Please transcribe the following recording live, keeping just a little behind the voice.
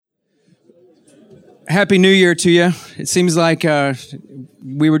Happy New Year to you. It seems like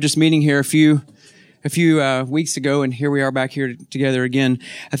we were just meeting here a few weeks ago, and here we are back here together again.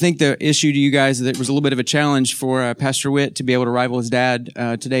 I think the issue to you guys that was a little bit of a challenge for Pastor Witt to be able to rival his dad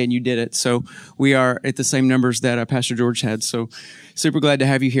today, and you did it. So we are at the same numbers that Pastor George had. So super glad to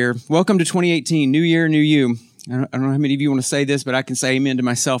have you here. Welcome to 2018. New year, new you. I don't know how many of you want to say this, but I can say amen to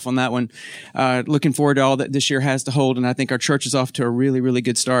myself on that one. Looking forward to all that this year has to hold, and I think our church is off to a really, really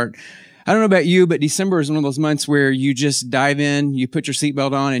good start. I don't know about you, but December is one of those months where you just dive in, you put your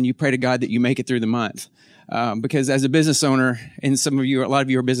seatbelt on, and you pray to God that you make it through the month. Because as a business owner, and a lot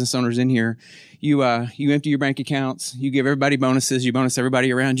of you are business owners in here, you empty your bank accounts, you give everybody bonuses, you bonus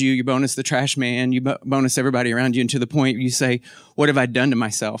everybody around you, you bonus the trash man, you bonus everybody around you, and to the point you say, what have I done to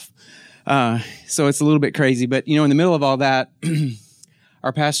myself? So it's a little bit crazy, but in the middle of all that,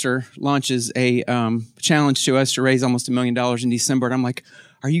 our pastor launches a challenge to us to raise almost $1 million in December, and I'm like,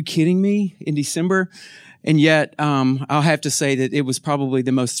 are you kidding me? In December? And yet, I'll have to say that it was probably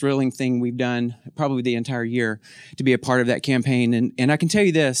the most thrilling thing we've done probably the entire year to be a part of that campaign. And I can tell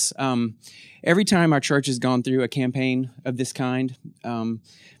you this, every time our church has gone through a campaign of this kind,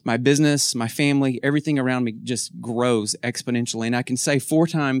 my business, my family, everything around me just grows exponentially. And I can say 4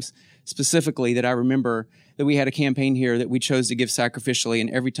 times specifically that I remember that we had a campaign here that we chose to give sacrificially, and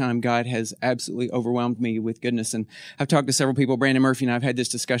every time God has absolutely overwhelmed me with goodness. And I've talked to several people, Brandon Murphy and I have had this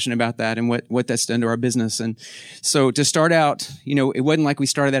discussion about that and what that's done to our business. And so to start out, it wasn't like we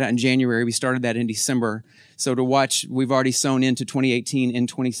started that out in January, we started that in December. So to watch, we've already sown into 2018 and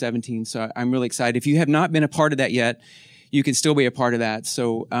 2017. So I'm really excited. If you have not been a part of that yet, you can still be a part of that.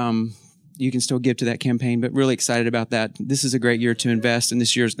 So, you can still give to that campaign, but really excited about that. This is a great year to invest, and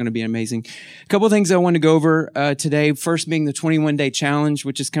this year is going to be amazing. A couple of things I want to go over today. First being the 21-day challenge,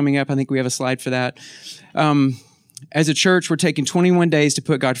 which is coming up. I think we have a slide for that. As a church, we're taking 21 days to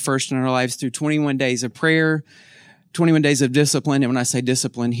put God first in our lives through 21 days of prayer, 21 days of discipline. And when I say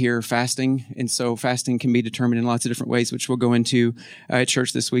discipline here, fasting. And so fasting can be determined in lots of different ways, which we'll go into at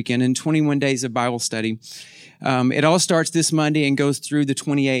church this weekend, and 21 days of Bible study. It all starts this Monday and goes through the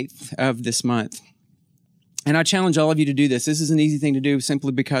 28th of this month. And I challenge all of you to do this. This is an easy thing to do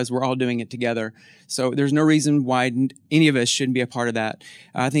simply because we're all doing it together. So there's no reason why any of us shouldn't be a part of that.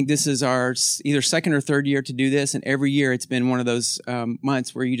 I think this is our either second or third year to do this. And every year it's been one of those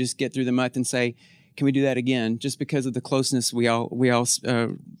months where you just get through the month and say, can we do that again? Just because of the closeness we all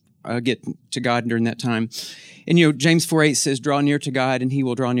get to God during that time. And James 4:8 says, draw near to God and he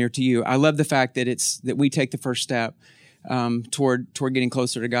will draw near to you. I love the fact that that we take the first step toward getting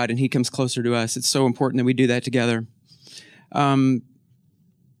closer to God, and he comes closer to us. It's so important that we do that together.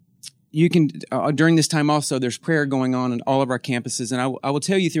 You can, during this time also, there's prayer going on all of our campuses. And I will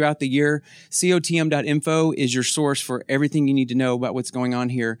tell you throughout the year, cotm.info is your source for everything you need to know about what's going on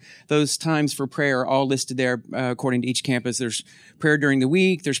here. Those times for prayer are all listed there according to each campus. There's prayer during the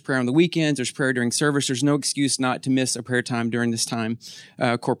week. There's prayer on the weekends. There's prayer during service. There's no excuse not to miss a prayer time during this time,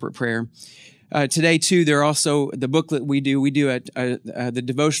 corporate prayer. Today, too, there are also the booklet we do the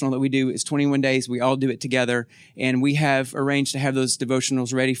devotional that we do is 21 days. We all do it together, and we have arranged to have those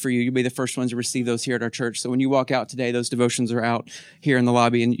devotionals ready for you. You'll be the first ones to receive those here at our church. So when you walk out today, those devotions are out here in the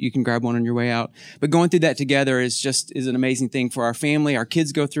lobby, and you can grab one on your way out. But going through that together is an amazing thing for our family. Our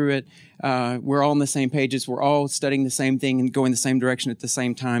kids go through it. We're all on the same pages. We're all studying the same thing and going the same direction at the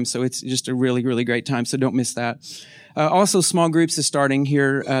same time. So it's just a really, really great time. So don't miss that. Also, small groups is starting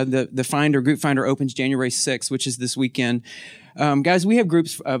here. The Group Finder opens January 6th, which is this weekend. Guys, we have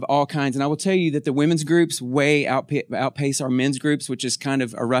groups of all kinds, and I will tell you that the women's groups way outpace our men's groups, which is kind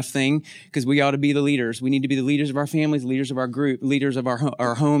of a rough thing because we ought to be the leaders. We need to be the leaders of our families, leaders of our group, leaders of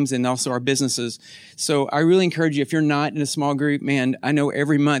our homes, and also our businesses. So I really encourage you, if you're not in a small group, man, I know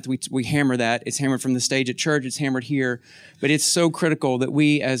every month we hammer that. It's hammered from the stage at church. It's hammered here. But it's so critical that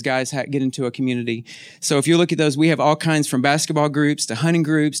we as guys get into a community. So if you look at those, we have all kinds from basketball groups to hunting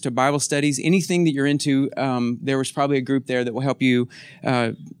groups to Bible studies. Anything that you're into, there was probably a group there that will help you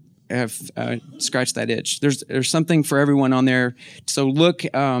scratch that itch. There's something for everyone on there. So look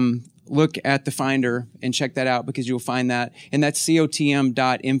at the Finder and check that out because you'll find that. And that's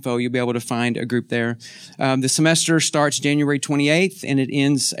cotm.info. You'll be able to find a group there. The semester starts January 28th and it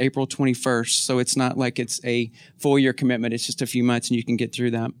ends April 21st. So it's not like it's a full year commitment. It's just a few months and you can get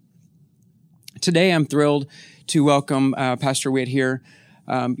through that. Today, I'm thrilled to welcome Pastor Witt here.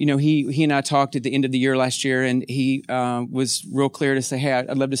 he and I talked at the end of the year last year, and he was real clear to say, hey,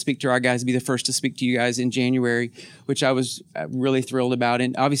 I'd love to speak to our guys, be the first to speak to you guys in January, which I was really thrilled about.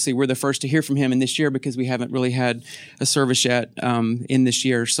 And obviously, we're the first to hear from him in this year because we haven't really had a service yet in this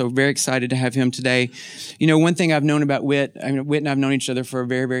year. So very excited to have him today. One thing I've known about Whit and I've known each other for a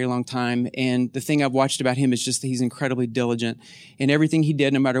very, very long time. And the thing I've watched about him is just that he's incredibly diligent. In everything he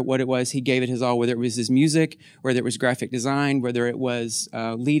did, no matter what it was, he gave it his all, whether it was his music, whether it was graphic design, whether it was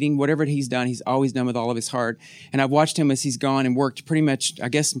leading, whatever he's done, he's always done with all of his heart. And I've watched him as he's gone and worked pretty much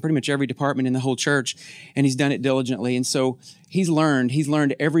every department in the whole church, and he's done it diligently. And so he's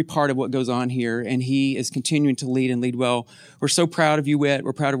learned every part of what goes on here, and he is continuing to lead and lead well. We're so proud of you, Whit.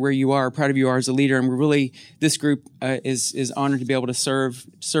 We're proud of where you are, proud of you as a leader, and this group is honored to be able to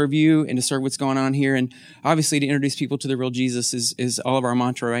serve you and to serve what's going on here. And obviously to introduce people to the real Jesus is all of our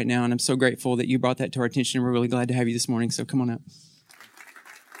mantra right now. And I'm so grateful that you brought that to our attention, and we're really glad to have you this morning. So come on up.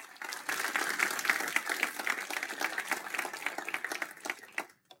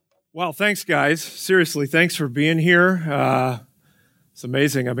 Well, thanks, guys. Seriously, thanks for being here. It's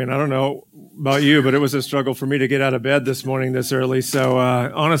amazing. I don't know about you, but it was a struggle for me to get out of bed this morning this early. So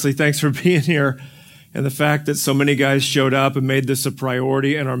honestly, thanks for being here. And the fact that so many guys showed up and made this a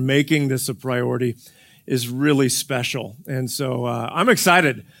priority and are making this a priority is really special. And so I'm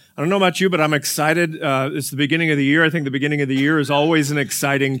excited. I don't know about you, but I'm excited. It's the beginning of the year. I think the beginning of the year is always an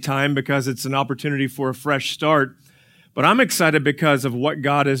exciting time because it's an opportunity for a fresh start. But I'm excited because of what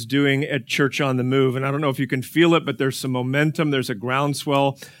God is doing at Church on the Move. And I don't know if you can feel it, but there's some momentum. There's a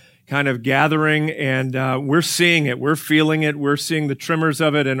groundswell kind of gathering, and we're seeing it. We're feeling it. We're seeing the tremors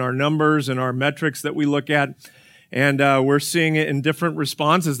of it in our numbers and our metrics that we look at. And we're seeing it in different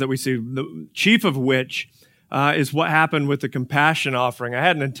responses that we see, the chief of which is what happened with the compassion offering. I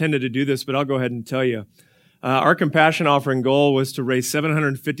hadn't intended to do this, but I'll go ahead and tell you. Our compassion offering goal was to raise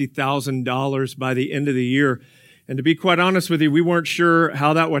 $750,000 by the end of the year. And to be quite honest with you, we weren't sure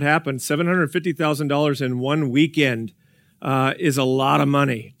how that would happen. $750,000 in one weekend is a lot of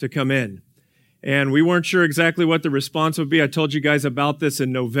money to come in. And we weren't sure exactly what the response would be. I told you guys about this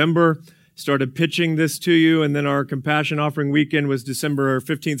in November, started pitching this to you, and then our compassion offering weekend was December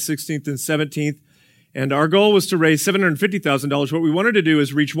 15th, 16th, and 17th. And our goal was to raise $750,000. What we wanted to do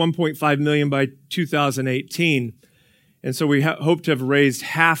is reach $1.5 million by 2018. And so we hope to have raised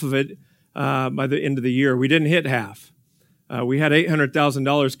half of it by the end of the year. We didn't hit half. We had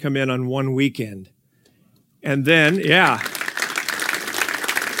 $800,000 come in on one weekend. And then,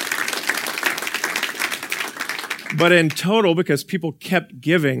 but in total, because people kept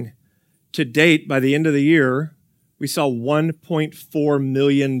giving, to date, by the end of the year, we saw $1.4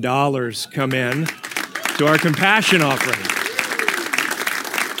 million come in to our compassion offering.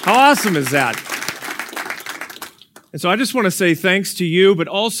 How awesome is that? And so I just want to say thanks to you, but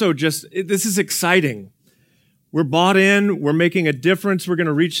also this is exciting. We're bought in. We're making a difference. We're going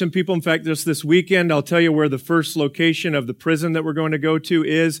to reach some people. In fact, just this weekend, I'll tell you where the first location of the prison that we're going to go to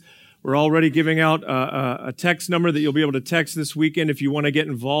is. We're already giving out a text number that you'll be able to text this weekend if you want to get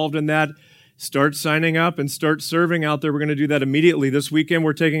involved in that. Start signing up and start serving out there. We're going to do that immediately. This weekend,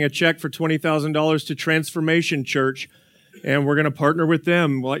 we're taking a check for $20,000 to Transformation Church. And we're going to partner with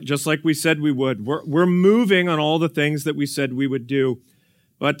them, just like we said we would. We're moving on all the things that we said we would do.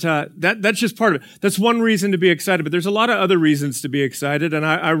 But that's just part of it. That's one reason to be excited. But there's a lot of other reasons to be excited. And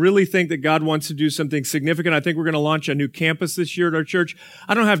I really think that God wants to do something significant. I think we're going to launch a new campus this year at our church.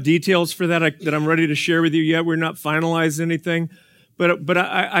 I don't have details for that that I'm ready to share with you yet. We're not finalized anything. But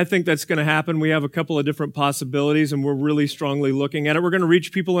I think that's going to happen. We have a couple of different possibilities, and we're really strongly looking at it. We're going to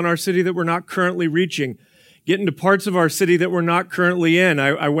reach people in our city that we're not currently reaching. Get into parts of our city that we're not currently in.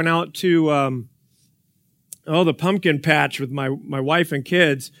 I went out to the pumpkin patch with my wife and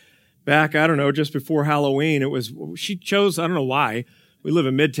kids back, just before Halloween. She chose, I don't know why, we live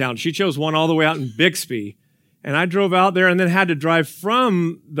in Midtown. She chose one all the way out in Bixby. And I drove out there and then had to drive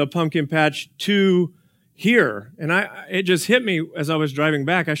from the pumpkin patch to here. And it just hit me as I was driving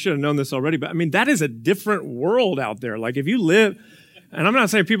back. I should have known this already, but that is a different world out there. Like if you live... And I'm not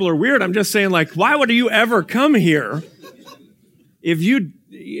saying people are weird. I'm just saying, why would you ever come here if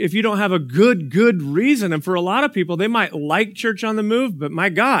you don't have a good reason? And for a lot of people, they might like Church on the Move, but my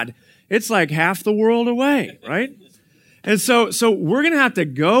God, it's like half the world away, right? And so we're going to have to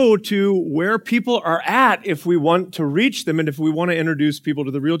go to where people are at if we want to reach them and if we want to introduce people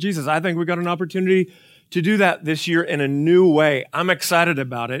to the real Jesus. I think we've got an opportunity to do that this year in a new way. I'm excited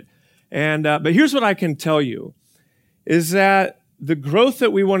about it. And but here's what I can tell you, is that the growth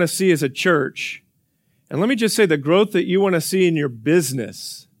that we want to see as a church, and let me just say the growth that you want to see in your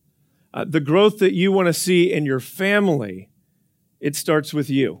business, the growth that you want to see in your family, it starts with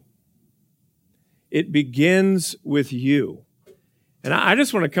you. It begins with you. And I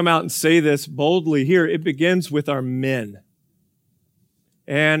just want to come out and say this boldly here. It begins with our men.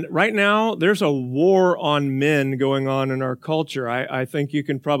 And right now, there's a war on men going on in our culture. I think you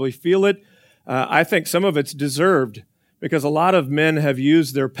can probably feel it. I think some of it's deserved because a lot of men have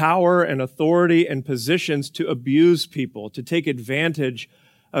used their power and authority and positions to abuse people, to take advantage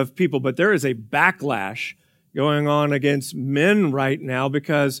of people. But there is a backlash going on against men right now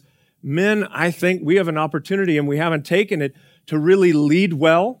because men, I think we have an opportunity, and we haven't taken it, to really lead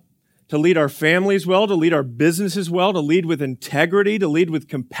well, to lead our families well, to lead our businesses well, to lead with integrity, to lead with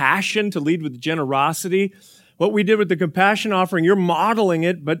compassion, to lead with generosity. What we did with the compassion offering, you're modeling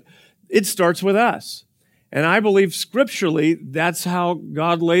it, but it starts with us. And I believe scripturally, that's how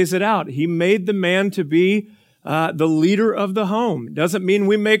God lays it out. He made the man to be the leader of the home. It doesn't mean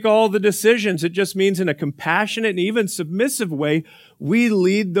we make all the decisions. It just means in a compassionate and even submissive way, we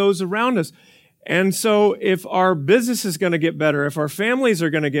lead those around us. And so if our business is going to get better, if our families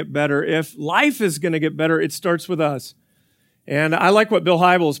are going to get better, if life is going to get better, it starts with us. And I like what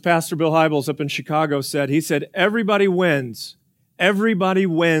Pastor Bill Hybels up in Chicago said. He said, everybody wins. Everybody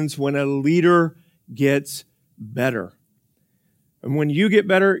wins when a leader gets better. And when you get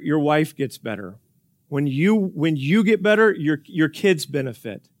better, your wife gets better. When you get better, your kids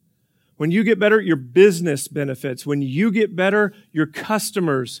benefit. When you get better, your business benefits. When you get better, your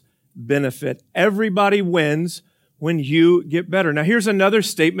customers benefit. Everybody wins when you get better. Now, here's another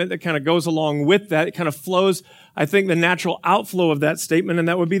statement that kind of goes along with that. It kind of flows, I think, the natural outflow of that statement, and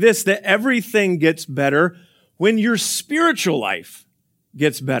that would be this, that everything gets better when your spiritual life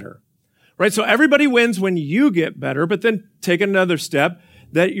gets better. Right? So everybody wins when you get better, but then take another step,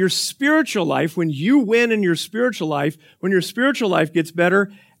 that your spiritual life, when you win in your spiritual life, when your spiritual life gets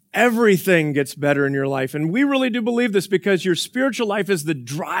better, everything gets better in your life. And we really do believe this because your spiritual life is the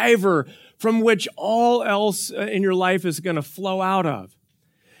driver from which all else in your life is going to flow out of.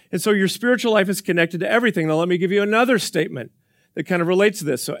 And so your spiritual life is connected to everything. Now, let me give you another statement that kind of relates to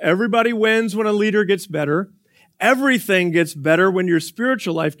this. So everybody wins when a leader gets better. Everything gets better when your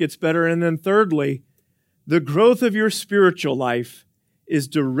spiritual life gets better. And then thirdly, the growth of your spiritual life is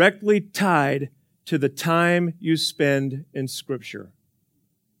directly tied to the time you spend in Scripture.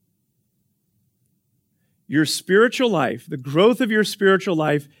 Your spiritual life, the growth of your spiritual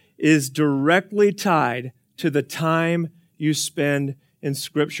life is directly tied to the time you spend in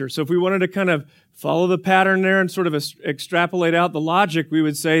Scripture. So if we wanted to kind of follow the pattern there and sort of extrapolate out the logic, we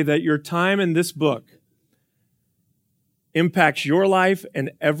would say that your time in this book impacts your life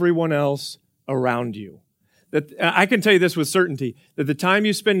and everyone else around you. That I can tell you this with certainty, that the time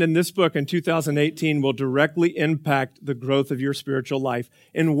you spend in this book in 2018 will directly impact the growth of your spiritual life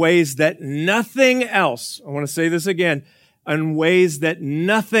in ways that nothing else, I want to say this again, in ways that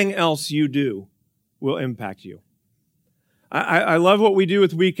nothing else you do will impact you. I love what we do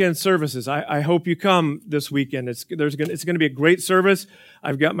with weekend services. I hope you come this weekend. It's going to be a great service.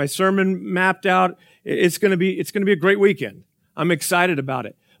 I've got my sermon mapped out. It's going to be a great weekend. I'm excited about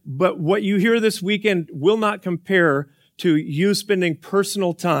it. But what you hear this weekend will not compare to you spending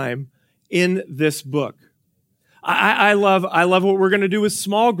personal time in this book. I love what we're going to do with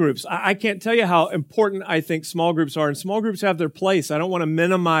small groups. I can't tell you how important I think small groups are, and small groups have their place. I don't want to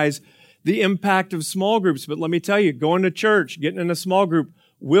minimize the impact of small groups, but let me tell you, going to church, getting in a small group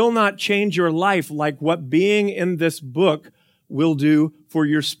will not change your life like what being in this book will do for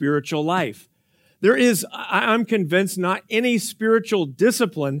your spiritual life. There is, I'm convinced, not any spiritual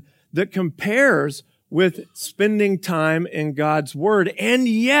discipline that compares with spending time in God's Word. And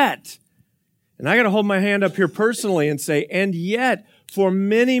yet, and I got to hold my hand up here personally and say, and yet, for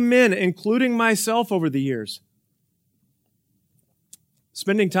many men, including myself over the years,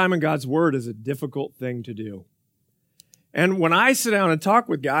 spending time in God's Word is a difficult thing to do. And when I sit down and talk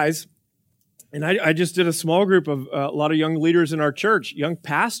with guys, and I just did a small group of a lot of young leaders in our church, young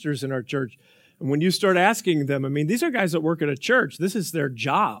pastors in our church, and when you start asking them, I mean, these are guys that work at a church. This is their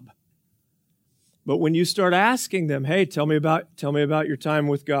job. But when you start asking them, hey, tell me about your time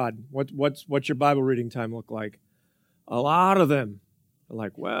with God. What's your Bible reading time look like? A lot of them are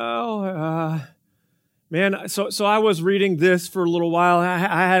like, well, man, so I was reading this for a little while. I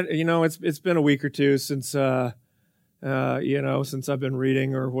had, it's been a week or two since, since I've been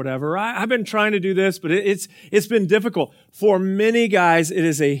reading or whatever. I've been trying to do this, but it's been difficult. For many guys, it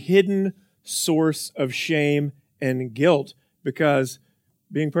is a hidden source of shame and guilt because,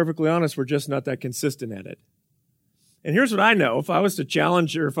 being perfectly honest, we're just not that consistent at it. And here's what I know. If I was to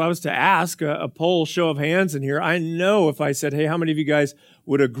challenge or if I was to ask a poll show of hands in here, I know if I said, hey, how many of you guys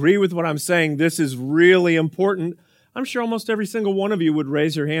would agree with what I'm saying? This is really important. I'm sure almost every single one of you would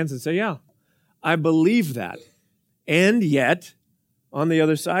raise your hands and say, yeah, I believe that. And yet, on the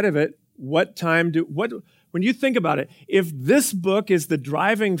other side of it, when you think about it, if this book is the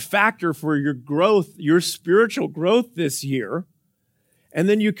driving factor for your growth, your spiritual growth this year, and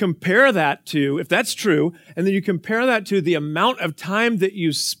then you compare that to, if that's true, and then you compare that to the amount of time that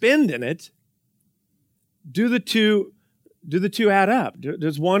you spend in it, do the two add up?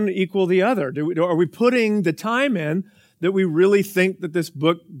 Does one equal the other? Are we putting the time in that we really think that this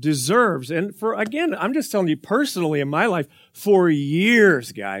book deserves? And again, I'm just telling you personally in my life, for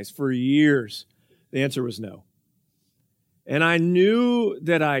years, guys, for years, the answer was no. And I knew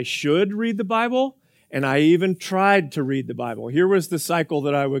that I should read the Bible, and I even tried to read the Bible. Here was the cycle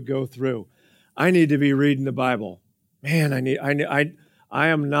that I would go through. I need to be reading the Bible. Man, I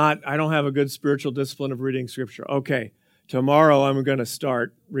don't have a good spiritual discipline of reading Scripture. Okay, tomorrow I'm going to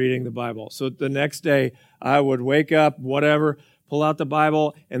start reading the Bible. So the next day I would wake up, whatever, pull out the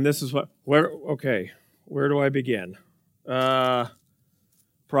Bible, and this is where do I begin?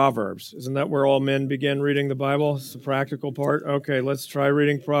 Proverbs. Isn't that where all men begin reading the Bible? It's the practical part. Okay, let's try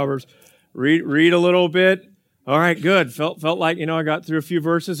reading Proverbs. Read a little bit. All right, good. Felt like, I got through a few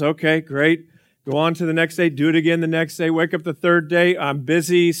verses. Okay, great. Go on to the next day. Do it again the next day. Wake up the third day. I'm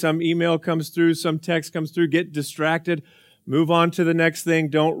busy. Some email comes through. Some text comes through. Get distracted. Move on to the next thing.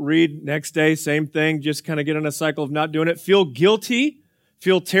 Don't read. Next day, same thing. Just kind of get in a cycle of not doing it. Feel guilty.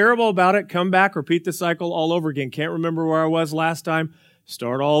 Feel terrible about it. Come back. Repeat the cycle all over again. Can't remember where I was last time.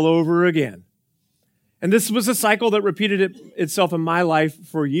 Start all over again. And this was a cycle that repeated itself in my life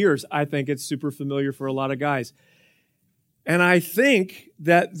for years. I think it's super familiar for a lot of guys. And I think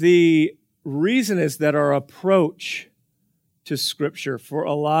that the reason is that our approach to Scripture for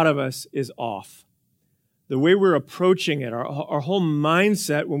a lot of us is off. The way we're approaching it, our whole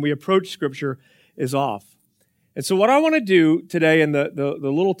mindset when we approach Scripture is off. And so what I want to do today in the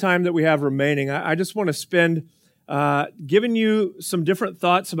little time that we have remaining, I just want to spend giving you some different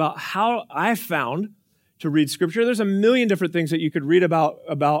thoughts about how I found to read Scripture. There's a million different things that you could read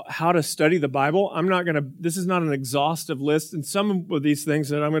about how to study the Bible. This is not an exhaustive list. And some of these things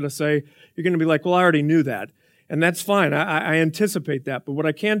that I'm going to say, you're going to be like, well, I already knew that. And that's fine. I anticipate that. But what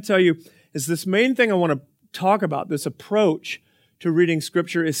I can tell you is this main thing I want to talk about, this approach to reading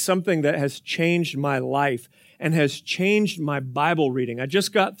Scripture, is something that has changed my life and has changed my Bible reading. I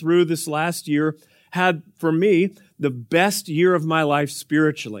just got through this last year, had, for me, the best year of my life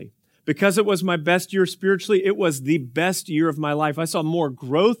spiritually. Because it was my best year spiritually, it was the best year of my life. I saw more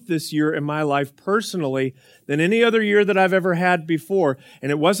growth this year in my life personally than any other year that I've ever had before.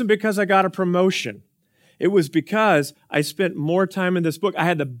 And it wasn't because I got a promotion. It was because I spent more time in this book. I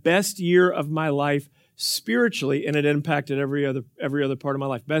had the best year of my life spiritually, and it impacted every other part of my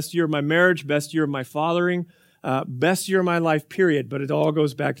life. Best year of my marriage, best year of my fathering, best year of my life, period. But it all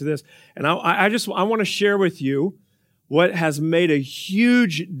goes back to this. And I want to share with you what has made a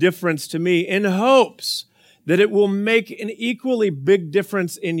huge difference to me, in hopes that it will make an equally big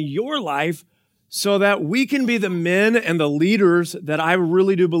difference in your life so that we can be the men and the leaders that I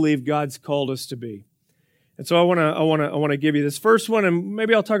really do believe God's called us to be. And so I want to give you this first one, and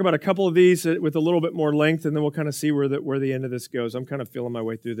maybe I'll talk about a couple of these with a little bit more length, and then we'll kind of see where the end of this goes. I'm kind of feeling my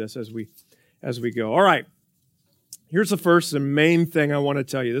way through this as we go. All right. Here's the first and main thing I want to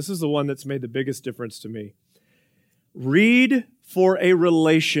tell you. This is the one that's made the biggest difference to me. Read for a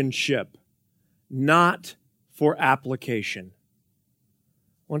relationship, not for application.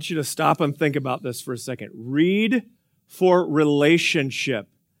 I want you to stop and think about this for a second. Read for relationship,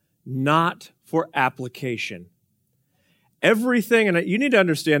 not for application. Everything, and you need to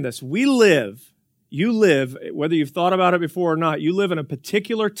understand this, you live, whether you've thought about it before or not, you live in a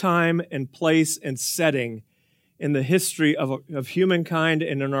particular time and place and setting in the history of humankind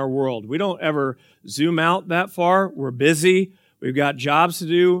and in our world. We don't ever zoom out that far. We're busy. We've got jobs to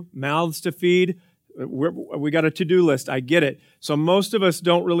do, mouths to feed. We got a to-do list. I get it. So most of us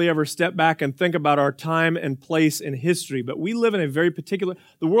don't really ever step back and think about our time and place in history. But we live in a very particular...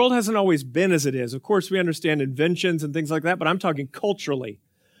 The world hasn't always been as it is. Of course, we understand inventions and things like that, but I'm talking culturally.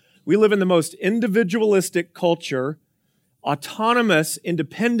 We live in the most individualistic culture, autonomous,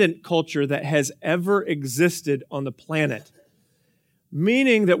 independent culture that has ever existed on the planet.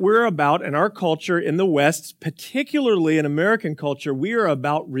 Meaning that we're about, in our culture in the West, particularly in American culture, we are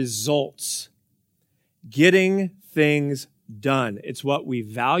about results. Getting things done. It's what we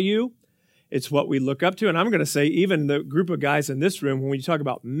value. It's what we look up to. And I'm going to say, even the group of guys in this room, when we talk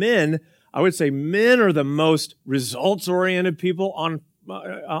about men, I would say men are the most results-oriented people on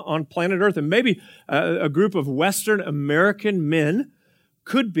planet Earth. And maybe a group of Western American men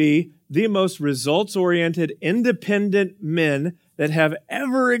could be the most results-oriented, independent men that have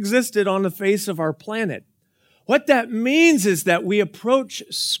ever existed on the face of our planet. What that means is that we approach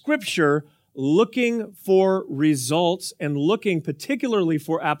Scripture looking for results and looking particularly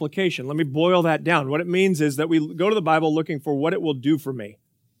for application. Let me boil that down. What it means is that we go to the Bible looking for what it will do for me.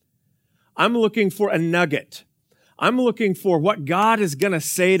 I'm looking for a nugget. I'm looking for what God is going to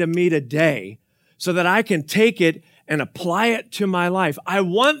say to me today so that I can take it and apply it to my life. I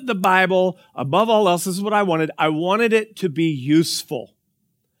want the Bible, above all else, this is what I wanted. I wanted it to be useful.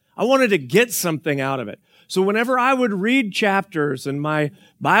 I wanted to get something out of it. So whenever I would read chapters in my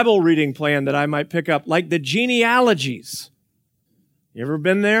Bible reading plan that I might pick up, like the genealogies. You ever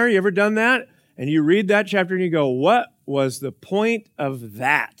been there? You ever done that? And you read that chapter and you go, what was the point of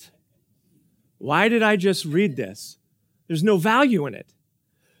that? Why did I just read this? There's no value in it.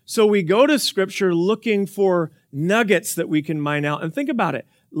 So we go to Scripture looking for nuggets that we can mine out. And think about it.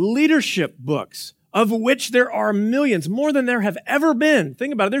 Leadership books, of which there are millions, more than there have ever been.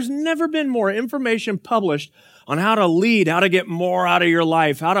 Think about it. There's never been more information published on how to lead, how to get more out of your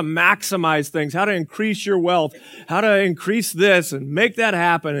life, how to maximize things, how to increase your wealth, how to increase this and make that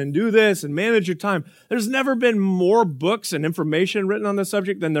happen and do this and manage your time. There's never been more books and information written on the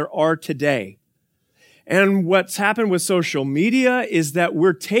subject than there are today. And what's happened with social media is that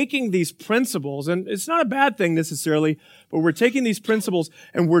we're taking these principles, and it's not a bad thing necessarily, but we're taking these principles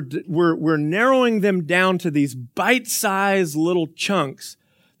and we're narrowing them down to these bite-sized little chunks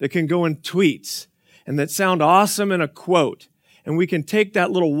that can go in tweets and that sound awesome in a quote. And we can take that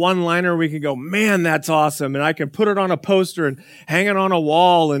little one-liner, we can go, man, that's awesome. And I can put it on a poster and hang it on a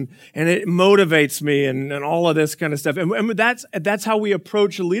wall and it motivates me and all of this kind of stuff. And that's how we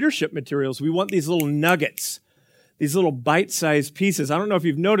approach leadership materials. We want these little nuggets, these little bite-sized pieces. I don't know if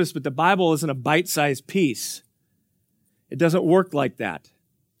you've noticed, but the Bible isn't a bite-sized piece. It doesn't work like that.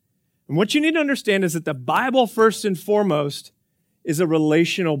 And what you need to understand is that the Bible, first and foremost, is a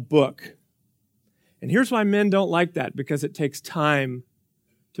relational book. And here's why men don't like that, because it takes time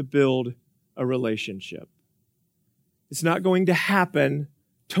to build a relationship. It's not going to happen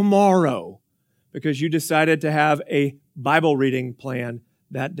tomorrow because you decided to have a Bible reading plan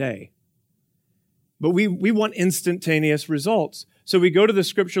that day. But we want instantaneous results. So we go to the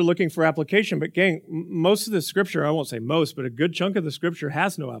Scripture looking for application. But gang, most of the Scripture, I won't say most, but a good chunk of the Scripture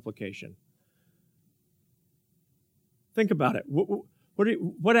has no application. Think about it.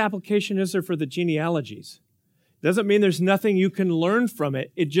 What application is there for the genealogies? Doesn't mean there's nothing you can learn from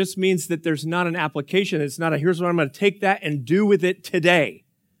it. It just means that there's not an application. It's not a, here's what I'm going to take that and do with it today.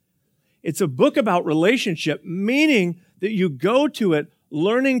 It's a book about relationship, meaning that you go to it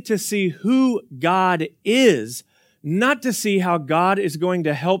learning to see who God is, not to see how God is going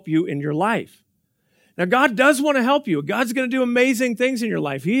to help you in your life. Now, God does want to help you. God's going to do amazing things in your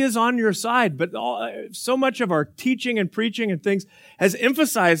life. He is on your side, but so much of our teaching and preaching and things has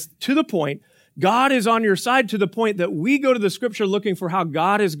emphasized to the point, God is on your side to the point that we go to the Scripture looking for how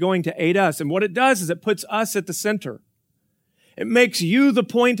God is going to aid us. And what it does is it puts us at the center. It makes you the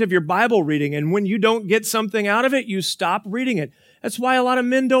point of your Bible reading. And when you don't get something out of it, you stop reading it. That's why a lot of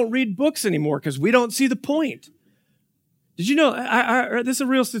men don't read books anymore, because we don't see the point. Did you know, this is a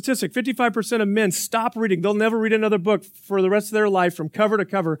real statistic, 55% of men stop reading. They'll never read another book for the rest of their life from cover to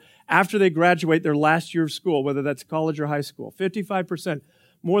cover after they graduate their last year of school, whether that's college or high school. 55%,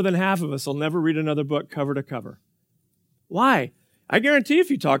 more than half of us will never read another book cover to cover. Why? I guarantee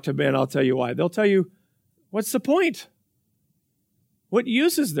if you talk to men, I'll tell you why. They'll tell you, what's the point? What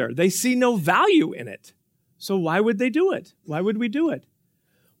use is there? They see no value in it. So why would they do it? Why would we do it?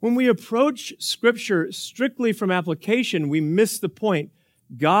 When we approach Scripture strictly from application, we miss the point.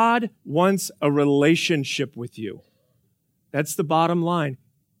 God wants a relationship with you. That's the bottom line.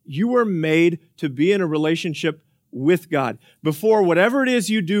 You were made to be in a relationship with God. Before whatever it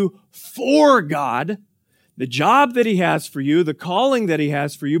is you do for God, the job that He has for you, the calling that He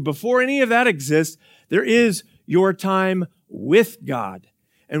has for you, before any of that exists, there is your time with God.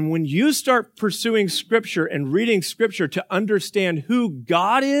 And when you start pursuing Scripture and reading Scripture to understand who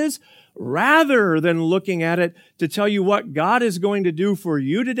God is, rather than looking at it to tell you what God is going to do for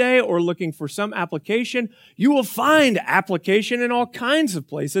you today or looking for some application, you will find application in all kinds of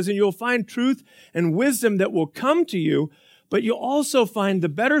places, and you'll find truth and wisdom that will come to you. But you'll also find the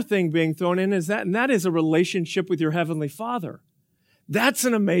better thing being thrown in is that, and that is a relationship with your Heavenly Father. That's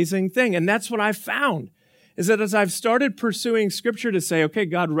an amazing thing. And that's what I found. Is that as I've started pursuing Scripture to say, okay,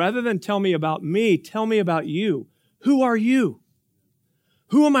 God, rather than tell me about me, tell me about you. Who are you?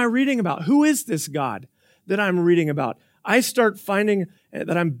 Who am I reading about? Who is this God that I'm reading about? I start finding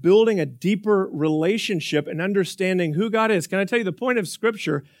that I'm building a deeper relationship and understanding who God is. Can I tell you, the point of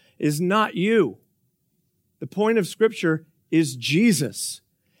Scripture is not you. The point of Scripture is Jesus.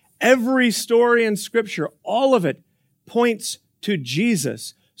 Every story in Scripture, all of it, points to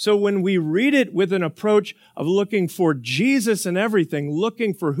Jesus. So when we read it with an approach of looking for Jesus in everything,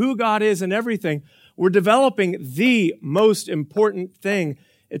 looking for who God is in everything, we're developing the most important thing.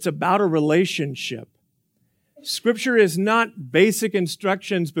 It's about a relationship. Scripture is not basic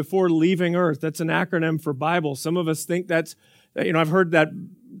instructions before leaving earth. That's an acronym for Bible. Some of us think that's, I've heard that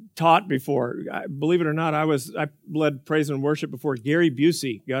taught before. Believe it or not, I led praise and worship before Gary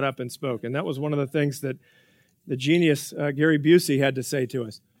Busey got up and spoke. And that was one of the things that the genius Gary Busey had to say to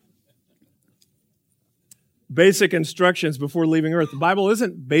us. Basic instructions before leaving earth. The Bible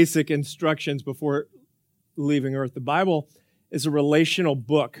isn't basic instructions before leaving earth. The Bible is a relational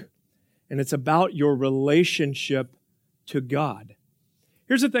book, and it's about your relationship to God.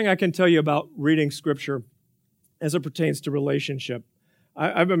 Here's the thing I can tell you about reading Scripture as it pertains to relationship.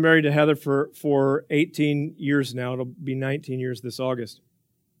 I've been married to Heather for 18 years now. It'll be 19 years this August.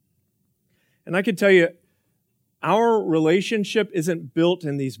 And I can tell you, our relationship isn't built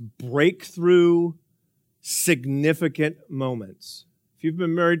in these breakthrough, significant moments. If you've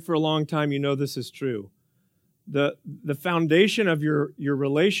been married for a long time, you know this is true. The foundation of your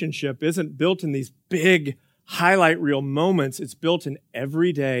relationship isn't built in these big highlight reel moments. It's built in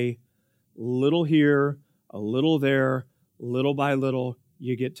everyday, little here, a little there, little by little,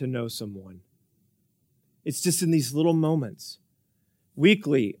 you get to know someone. It's just in these little moments.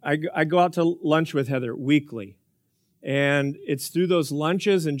 Weekly, I go out to lunch with Heather weekly. And it's through those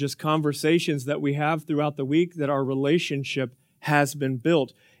lunches and just conversations that we have throughout the week that our relationship has been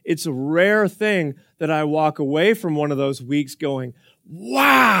built. It's a rare thing that I walk away from one of those weeks going,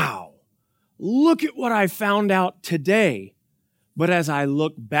 wow, look at what I found out today. But as I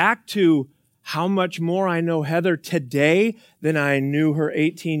look back to how much more I know Heather today than I knew her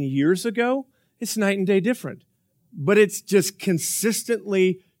 18 years ago, it's night and day different. But it's just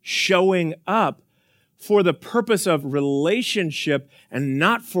consistently showing up for the purpose of relationship and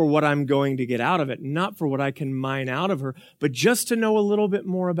not for what I'm going to get out of it, not for what I can mine out of her, but just to know a little bit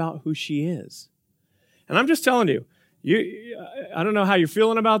more about who she is. And I'm just telling you, I don't know how you're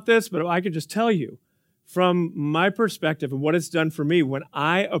feeling about this, but I could just tell you from my perspective and what it's done for me when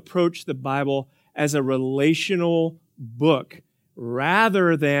I approach the Bible as a relational book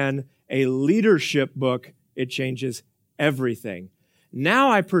rather than a leadership book, it changes everything.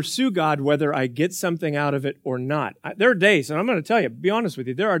 Now I pursue God whether I get something out of it or not. There are days, and I'm going to tell you, be honest with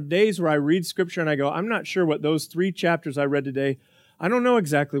you, there are days where I read Scripture and I go, I'm not sure what those 3 chapters I read today, I don't know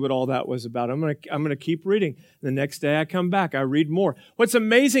exactly what all that was about. I'm going to keep reading. The next day I come back, I read more. What's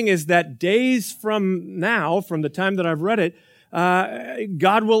amazing is that days from now, from the time that I've read it,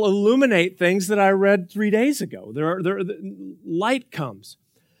 God will illuminate things that I read 3 days ago. Light comes.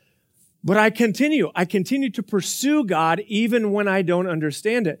 But I continue to pursue God even when I don't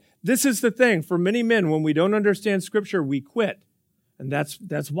understand it. This is the thing. For many men, when we don't understand Scripture, we quit. And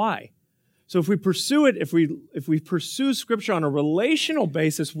that's why. So if we pursue it, if we pursue Scripture on a relational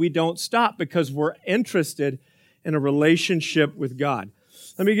basis, we don't stop because we're interested in a relationship with God.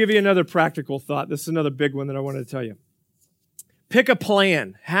 Let me give you another practical thought. This is another big one that I wanted to tell you. Pick a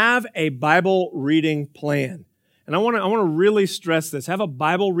plan. Have a Bible reading plan. And I want to really stress this. Have a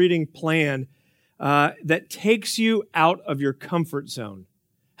Bible reading plan that takes you out of your comfort zone.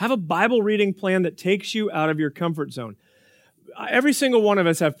 Have a Bible reading plan that takes you out of your comfort zone. Every single one of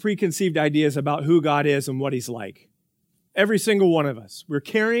us have preconceived ideas about who God is and what He's like. Every single one of us. We're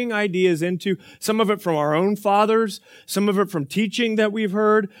carrying ideas into, some of it from our own fathers, some of it from teaching that we've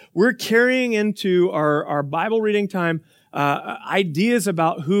heard. We're carrying into our Bible reading time ideas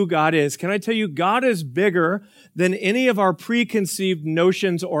about who God is. Can I tell you, God is bigger than any of our preconceived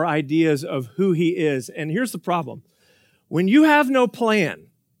notions or ideas of who He is. And here's the problem. When you have no plan,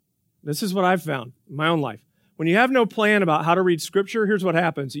 this is what I've found in my own life. When you have no plan about how to read Scripture, here's what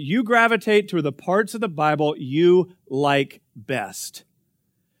happens. You gravitate to the parts of the Bible you like best.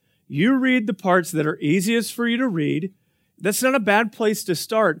 You read the parts that are easiest for you to read. That's not a bad place to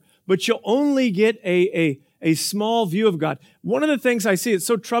start, but you'll only get a small view of God. One of the things I see, it's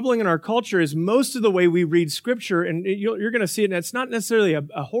so troubling in our culture, is most of the way we read Scripture, and you're going to see it, and it's not necessarily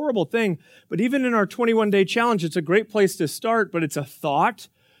a horrible thing, but even in our 21-day challenge, it's a great place to start, but it's a thought.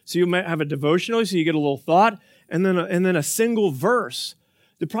 So you might have a devotional, so you get a little thought, and then a single verse.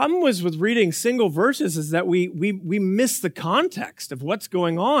 The problem with reading single verses is that we miss the context of what's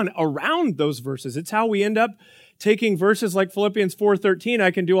going on around those verses. It's how we end up taking verses like Philippians 4:13, I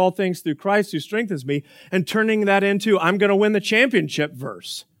can do all things through Christ who strengthens me, and turning that into, I'm going to win the championship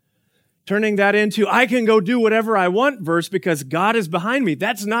verse. turning that into, I can go do whatever I want verse because God is behind me.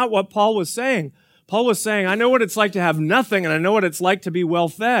 That's not what Paul was saying. Paul was saying, I know what it's like to have nothing, and I know what it's like to be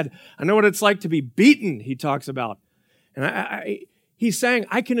well-fed. I know what it's like to be beaten, he talks about. And he's saying,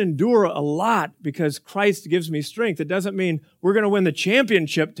 I can endure a lot because Christ gives me strength. It doesn't mean we're going to win the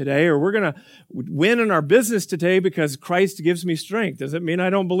championship today or we're going to win in our business today because Christ gives me strength. Does it mean I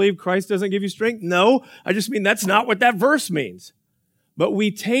don't believe Christ doesn't give you strength? No, I just mean that's not what that verse means. But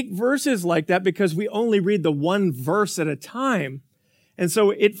we take verses like that because we only read the one verse at a time. And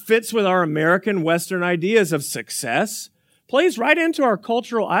so it fits with our American Western ideas of success, plays right into our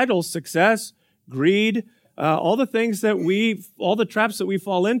cultural idols, success, greed, all the things that all the traps that we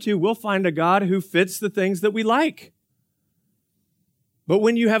fall into. We'll find a God who fits the things that we like. But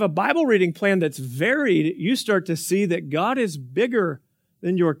when you have a Bible reading plan that's varied, you start to see that God is bigger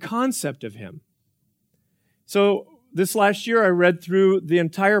than your concept of him. So this last year, I read through the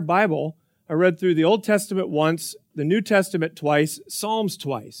entire Bible. I read through the Old Testament once, the New Testament twice, Psalms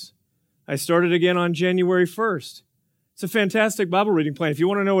twice. I started again on January 1st. It's a fantastic Bible reading plan. If you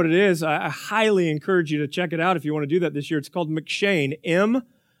want to know what it is, I highly encourage you to check it out if you want to do that this year. It's called M'Cheyne, M''Cheyne.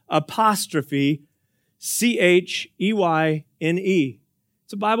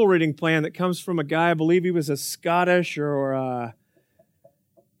 It's a Bible reading plan that comes from a guy, I believe he was a Scottish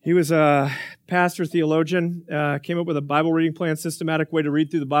he was a pastor, theologian, came up with a Bible reading plan, systematic way to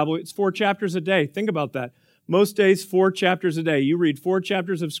read through the Bible. It's 4 chapters a day. Think about that. Most days, 4 chapters a day. You read 4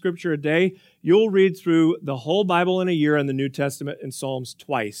 chapters of Scripture a day, you'll read through the whole Bible in a year and the New Testament and Psalms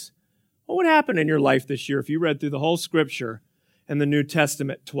twice. What would happen in your life this year if you read through the whole Scripture and the New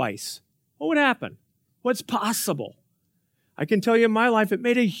Testament twice? What would happen? What's possible? I can tell you in my life, it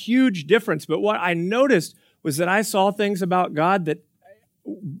made a huge difference. But what I noticed was that I saw things about God that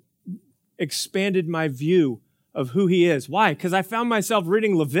expanded my view of who he is. Why? Because I found myself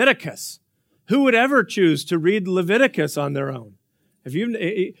reading Leviticus. Who would ever choose to read Leviticus on their own? If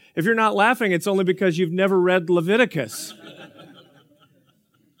you're not laughing, it's only because you've never read Leviticus.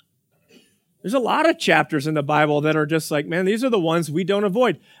 There's a lot of chapters in the Bible that are just like, man, these are the ones we don't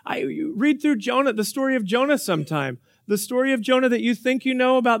avoid. You read through Jonah, the story of Jonah sometime. The story of Jonah that you think you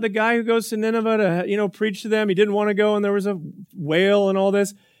know about the guy who goes to Nineveh to, preach to them. He didn't want to go and there was a whale and all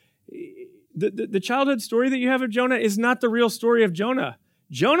this. The childhood story that you have of Jonah is not the real story of Jonah.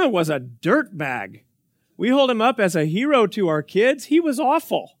 Jonah was a dirtbag. We hold him up as a hero to our kids. He was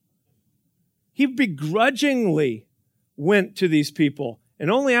awful. He begrudgingly went to these people. And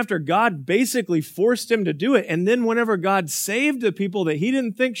only after God basically forced him to do it. And then whenever God saved the people that he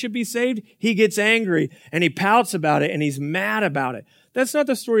didn't think should be saved, he gets angry and he pouts about it and he's mad about it. That's not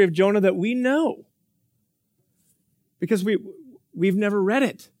the story of Jonah that we know. Because we've never read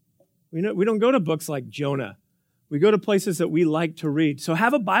it. We don't go to books like Jonah. We go to places that we like to read. So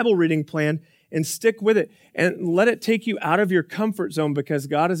have a Bible reading plan and stick with it and let it take you out of your comfort zone because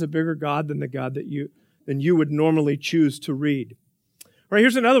God is a bigger God than the God than you would normally choose to read. All right,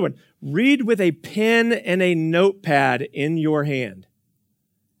 here's another one. Read with a pen and a notepad in your hand.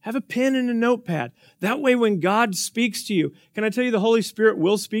 Have a pen and a notepad. That way when God speaks to you, can I tell you the Holy Spirit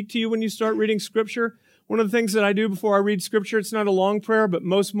will speak to you when you start reading Scripture? One of the things that I do before I read Scripture, it's not a long prayer, but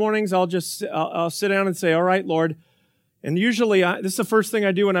most mornings I'll sit down and say, all right, Lord. And usually this is the first thing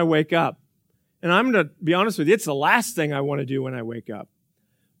I do when I wake up. And I'm going to be honest with you, it's the last thing I want to do when I wake up.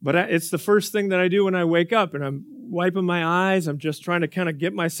 But it's the first thing that I do when I wake up, and I'm wiping my eyes. I'm just trying to kind of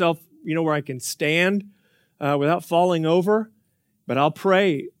get myself, where I can stand without falling over. But I'll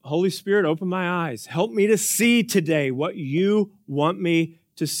pray, Holy Spirit, open my eyes. Help me to see today what you want me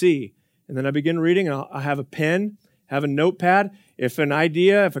to see. And then I begin reading, and I'll have a pen, have a notepad. If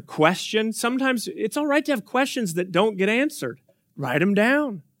a question, sometimes it's all right to have questions that don't get answered. Write them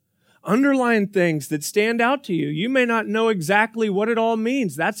down. Underline things that stand out to you. You may not know exactly what it all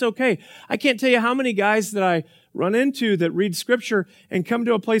means. That's okay. I can't tell you how many guys that I run into that read Scripture and come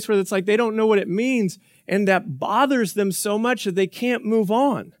to a place where it's like they don't know what it means, and that bothers them so much that they can't move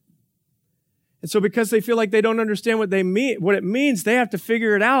on. And so because they feel like they don't understand what it means, they have to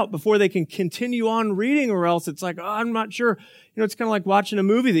figure it out before they can continue on reading, or else it's like, I'm not sure. It's kind of like watching a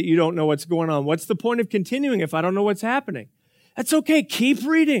movie that you don't know what's going on. What's the point of continuing if I don't know what's happening? That's okay. Keep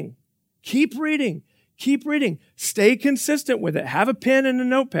reading. Keep reading. Keep reading. Stay consistent with it. Have a pen and a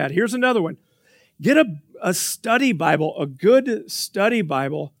notepad. Here's another one. Get a study Bible, a good study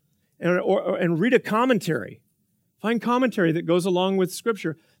Bible, and read a commentary. Find commentary that goes along with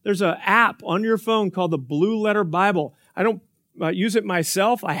Scripture. There's an app on your phone called the Blue Letter Bible. I don't use it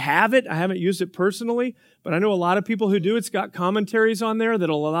myself. I have it. I haven't used it personally, but I know a lot of people who do. It's got commentaries on there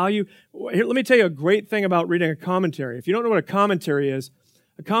that'll allow you. Here, let me tell you a great thing about reading a commentary. If you don't know what a commentary is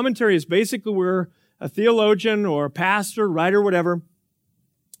A commentary is basically where a theologian or a pastor, writer, whatever,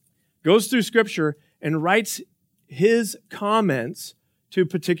 goes through Scripture and writes his comments to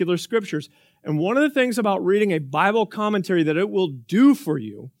particular Scriptures. And one of the things about reading a Bible commentary that it will do for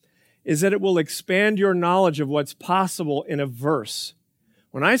you is that it will expand your knowledge of what's possible in a verse.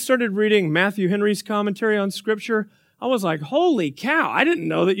 When I started reading Matthew Henry's commentary on Scripture, I was like, holy cow, I didn't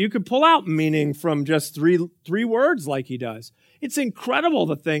know that you could pull out meaning from just three words like he does. It's incredible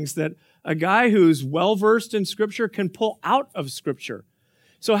the things that a guy who's well-versed in Scripture can pull out of Scripture.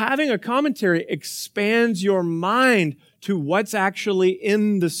 So having a commentary expands your mind to what's actually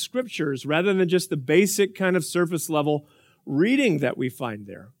in the Scriptures rather than just the basic kind of surface level reading that we find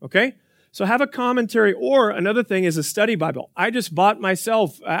there, okay? So have a commentary, or another thing is a study Bible. I just bought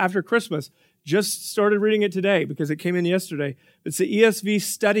myself, after Christmas, just started reading it today because it came in yesterday. It's the ESV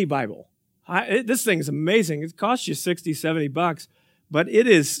Study Bible. This thing is amazing. It costs you $60, $70, but it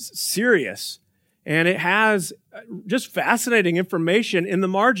is serious. And it has just fascinating information in the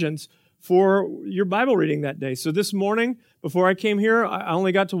margins for your Bible reading that day. So this morning, before I came here, I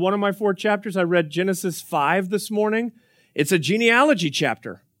only got to one of my 4 chapters. I read Genesis 5 this morning. It's a genealogy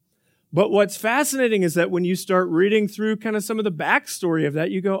chapter. But what's fascinating is that when you start reading through kind of some of the backstory of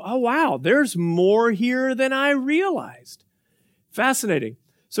that, you go, oh, wow, there's more here than I realized. Fascinating.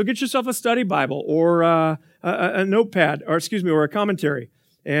 So get yourself a study Bible or a notepad, or a commentary,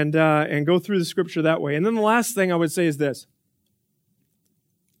 and go through the Scripture that way. And then the last thing I would say is this.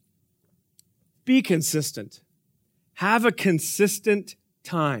 Be consistent. Have a consistent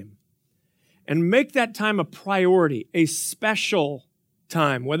time. And make that time a priority, a special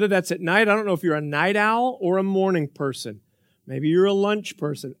time, whether that's at night. I don't know if you're a night owl or a morning person. Maybe you're a lunch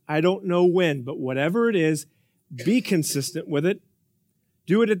person. I don't know when, but whatever it is, be consistent with it.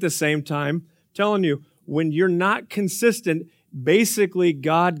 Do it at the same time. I'm telling you, when you're not consistent, basically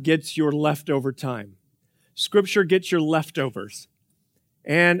God gets your leftover time. Scripture gets your leftovers.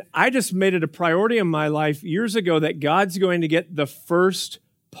 And I just made it a priority in my life years ago that God's going to get the first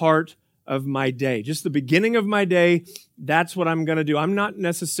part of my day. Just the beginning of my day, that's what I'm going to do. I'm not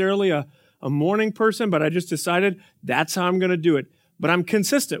necessarily a morning person, but I just decided that's how I'm going to do it. But I'm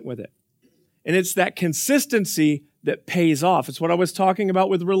consistent with it. And it's that consistency that pays off. It's what I was talking about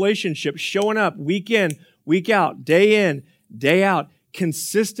with relationships, showing up week in, week out, day in, day out.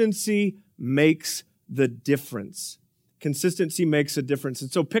 Consistency makes the difference. Consistency makes a difference.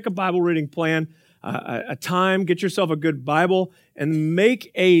 And so pick a Bible reading plan, a time, get yourself a good Bible, and make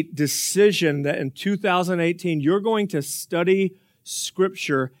a decision that in 2018, you're going to study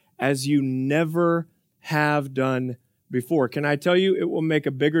Scripture as you never have done before. Can I tell you, it will make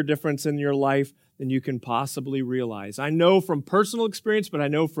a bigger difference in your life than you can possibly realize. I know from personal experience, but I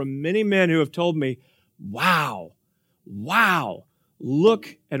know from many men who have told me, wow,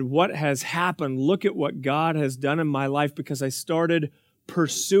 look at what has happened. Look at what God has done in my life because I started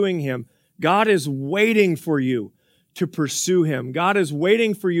pursuing Him. God is waiting for you to pursue Him. God is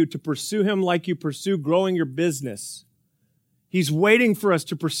waiting for you to pursue Him like you pursue growing your business. He's waiting for us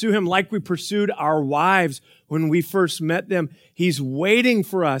to pursue Him like we pursued our wives when we first met them. He's waiting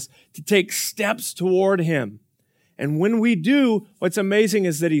for us to take steps toward Him. And when we do, what's amazing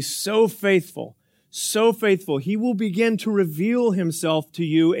is that He's so faithful. So faithful. He will begin to reveal Himself to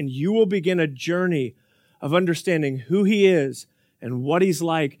you, and you will begin a journey of understanding who He is and what He's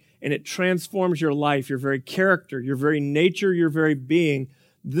like, and it transforms your life, your very character, your very nature, your very being.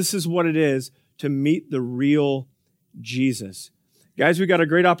 This is what it is to meet the real Jesus. Guys, we got a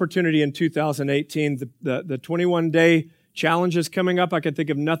great opportunity in 2018. The 21-day challenge is coming up. I can think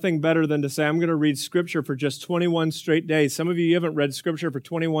of nothing better than to say, I'm going to read Scripture for just 21 straight days. Some of you haven't read Scripture for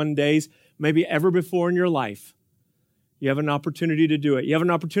 21 days, maybe ever before in your life. You have an opportunity to do it. You have an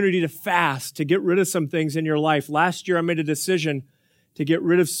opportunity to fast, to get rid of some things in your life. Last year, I made a decision to get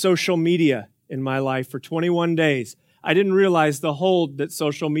rid of social media in my life for 21 days. I didn't realize the hold that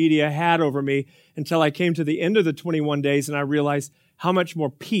social media had over me until I came to the end of the 21 days and I realized how much more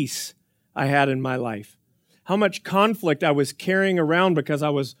peace I had in my life. How much conflict I was carrying around because I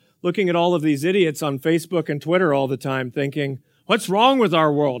was looking at all of these idiots on Facebook and Twitter all the time thinking, what's wrong with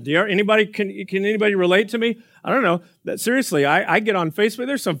our world? Can anybody relate to me? I don't know. Seriously, I get on Facebook.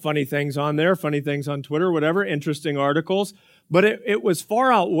 There's some funny things on there, funny things on Twitter, whatever, interesting articles. But it was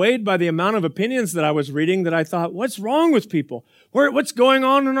far outweighed by the amount of opinions that I was reading that I thought, what's wrong with people? What's going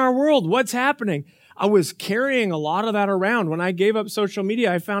on in our world? What's happening? I was carrying a lot of that around. When I gave up social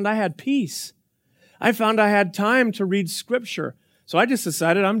media, I found I had peace. I found I had time to read Scripture. So I just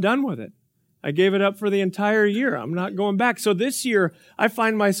decided I'm done with it. I gave it up for the entire year. I'm not going back. So this year, I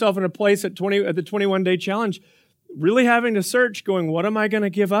find myself in a place at the 21-day challenge really having to search, going, what am I going to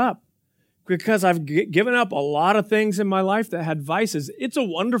give up? Because I've given up a lot of things in my life that had vices. It's a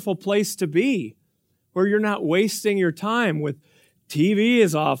wonderful place to be, where you're not wasting your time with TV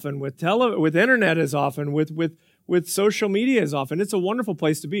as often, with internet as often, with social media as often. It's a wonderful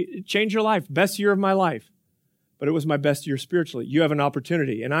place to be. It changed your life. Best year of my life. But it was my best year spiritually. You have an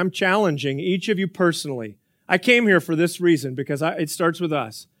opportunity. And I'm challenging each of you personally. I came here for this reason, because it starts with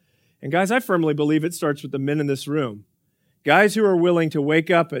us. And guys, I firmly believe it starts with the men in this room. Guys who are willing to wake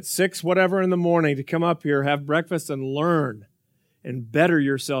up at 6 whatever in the morning to come up here, have breakfast, and learn and better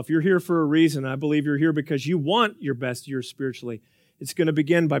yourself. You're here for a reason. I believe you're here because you want your best year spiritually. It's going to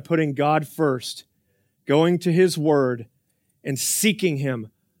begin by putting God first, going to His Word, and seeking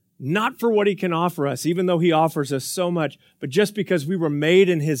Him, not for what He can offer us, even though He offers us so much, but just because we were made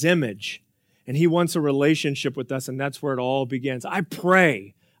in His image, and He wants a relationship with us, and that's where it all begins. I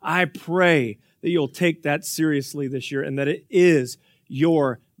pray that you'll take that seriously this year, and that it is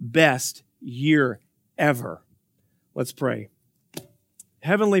your best year ever. Let's pray.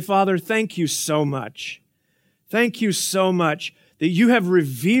 Heavenly Father, thank you so much. Thank you so much that you have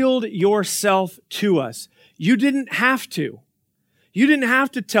revealed yourself to us. You didn't have to. You didn't have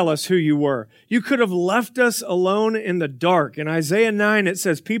to tell us who you were. You could have left us alone in the dark. In Isaiah 9, it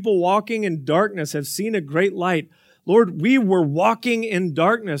says, people walking in darkness have seen a great light. Lord, we were walking in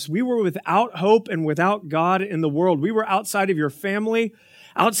darkness. We were without hope and without God in the world. We were outside of your family,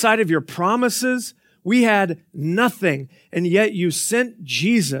 outside of your promises. We had nothing, and yet you sent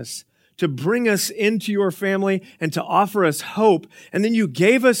Jesus to bring us into your family and to offer us hope. And then you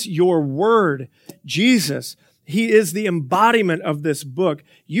gave us your word, Jesus. He is the embodiment of this book.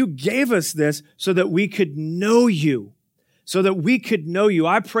 You gave us this so that we could know you,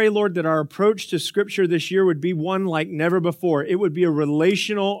 I pray, Lord, that our approach to Scripture this year would be one like never before. It would be a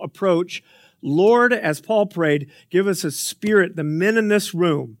relational approach. Lord, as Paul prayed, give us a spirit, the men in this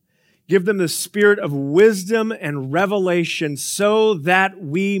room, give them the spirit of wisdom and revelation so that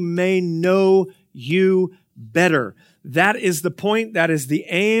we may know you better. That is the point. That is the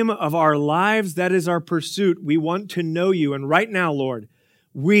aim of our lives. That is our pursuit. We want to know you. And right now, Lord,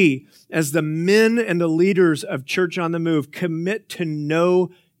 we, as the men and the leaders of Church on the Move, commit to know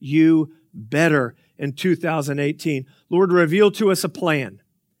you better in 2018. Lord, reveal to us a plan.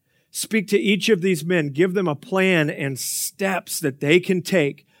 Speak to each of these men. Give them a plan and steps that they can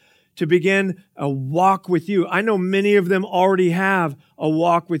take to begin a walk with you. I know many of them already have a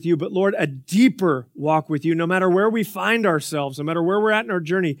walk with you, but Lord, a deeper walk with you, no matter where we find ourselves, no matter where we're at in our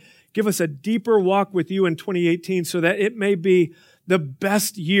journey, give us a deeper walk with you in 2018 so that it may be the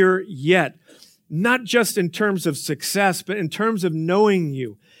best year yet, not just in terms of success, but in terms of knowing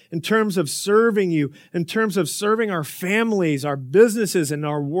you, in terms of serving you, in terms of serving our families, our businesses, and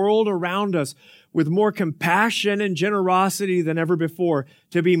our world around us with more compassion and generosity than ever before,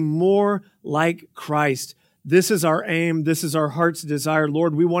 to be more like Christ. This is our aim. This is our heart's desire.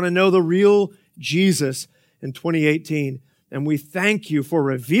 Lord, we want to know the real Jesus in 2018, and we thank you for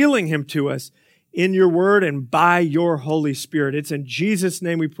revealing him to us in your word and by your Holy Spirit. It's in Jesus'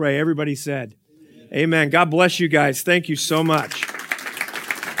 name we pray. Everybody said, amen. God bless you guys. Thank you so much.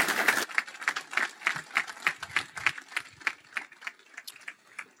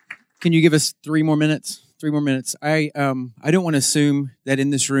 Can you give us 3 more minutes? 3 more minutes. I don't want to assume that in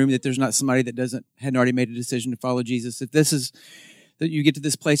this room that there's not somebody that hadn't already made a decision to follow Jesus. If this is that you get to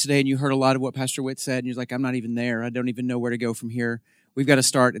this place today and you heard a lot of what Pastor Witt said and you're like, I'm not even there. I don't even know where to go from here. We've got to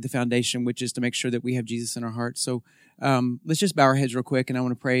start at the foundation, which is to make sure that we have Jesus in our hearts. So let's just bow our heads real quick, and I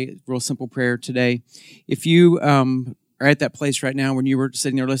want to pray a real simple prayer today. If you are at that place right now when you were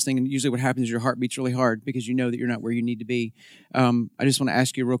sitting there listening, and usually what happens is your heart beats really hard because you know that you're not where you need to be. I just want to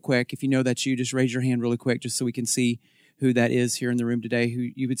ask you real quick, if you know that's you, just raise your hand really quick just so we can see who that is here in the room today, who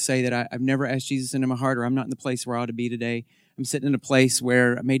you would say that I've never asked Jesus into my heart, or I'm not in the place where I ought to be today. I'm sitting in a place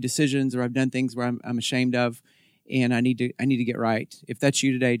where I made decisions or I've done things where I'm ashamed of, and I need to get right. If that's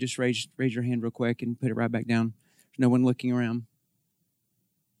you today, just raise your hand real quick and put it right back down. There's no one looking around.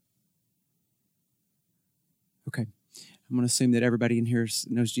 Okay. I'm going to assume that everybody in here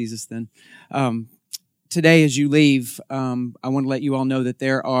knows Jesus then. Today, as you leave, I want to let you all know that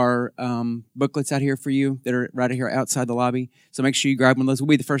there are booklets out here for you that are right here outside the lobby. So make sure you grab one of those. We'll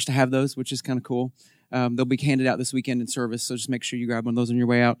be the first to have those, which is kind of cool. They'll be handed out this weekend in service, so just make sure you grab one of those on your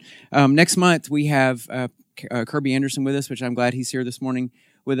way out. Next month, we have Kirby Anderson with us, which I'm glad he's here this morning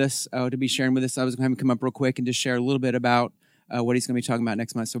with us to be sharing with us. I was going to have him come up real quick and just share a little bit about what he's going to be talking about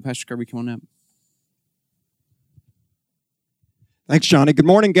next month. So Pastor Kirby, come on up. Thanks, Johnny. Good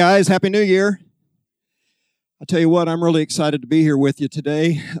morning, guys. Happy New Year. I tell you what, I'm really excited to be here with you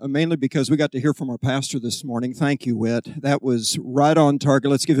today, mainly because we got to hear from our pastor this morning. Thank you, Whit. That was right on target.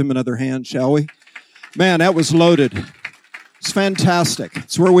 Let's give him another hand, shall we? Man, that was loaded. It's fantastic.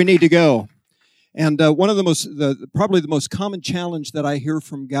 It's where we need to go. And one of probably the most common challenge that I hear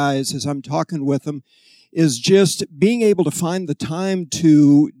from guys as I'm talking with them is just being able to find the time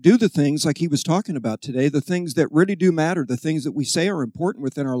to do the things like he was talking about today, the things that really do matter, the things that we say are important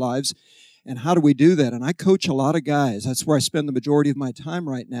within our lives. And how do we do that? And I coach a lot of guys. That's where I spend the majority of my time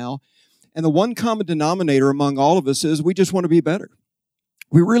right now. And the one common denominator among all of us is we just want to be better.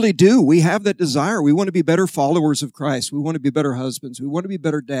 We really do. We have that desire. We want to be better followers of Christ. We want to be better husbands. We want to be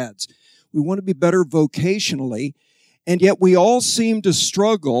better dads. We want to be better vocationally. And yet we all seem to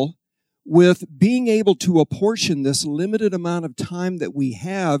struggle with being able to apportion this limited amount of time that we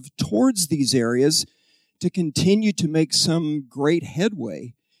have towards these areas to continue to make some great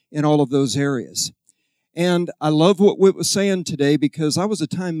headway in all of those areas. And I love what Whit was saying today because I was a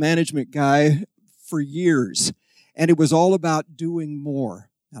time management guy for years, and it was all about doing more.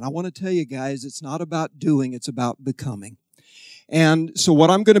 And I want to tell you guys, it's not about doing, it's about becoming. And so what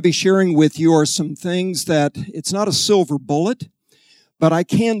I'm going to be sharing with you are some things that it's not a silver bullet, but I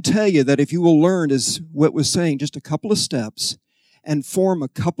can tell you that if you will learn, as Whit was saying, just a couple of steps and form a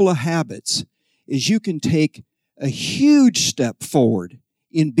couple of habits, is you can take a huge step forward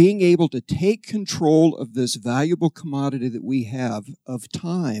in being able to take control of this valuable commodity that we have of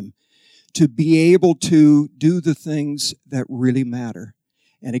time to be able to do the things that really matter.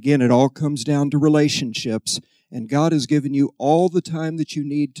 And again, it all comes down to relationships, and God has given you all the time that you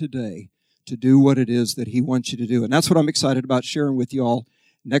need today to do what it is that He wants you to do. And that's what I'm excited about sharing with you all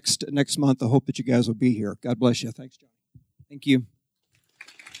next month. I hope that you guys will be here. God bless you. Thanks, John. Thank you.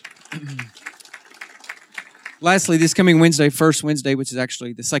 Lastly, this coming Wednesday, first Wednesday, which is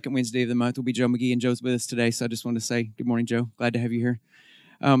actually the second Wednesday of the month, will be Joe McGee, and Joe's with us today. So I just wanted to say good morning, Joe. Glad to have you here.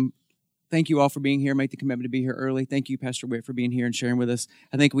 Thank you all for being here. Make the commitment to be here early. Thank you, Pastor Whit, for being here and sharing with us.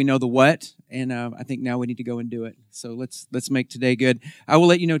 I think we know the what, and I think now we need to go and do it. So let's make today good. I will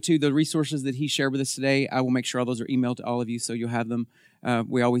let you know, too, the resources that he shared with us today. I will make sure all those are emailed to all of you so you'll have them.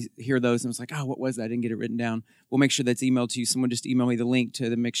 We always hear those, and it's like, oh, what was that? I didn't get it written down. We'll make sure that's emailed to you. Someone just emailed me the link to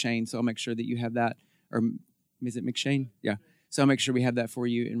the McShane, so I'll make sure that you have that. Or is it McShane? Yeah. So I'll make sure we have that for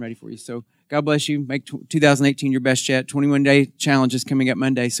you and ready for you. So God bless you. Make 2018 your best yet. 21-day challenge is coming up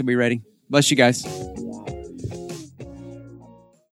Monday, so be ready. Bless you guys.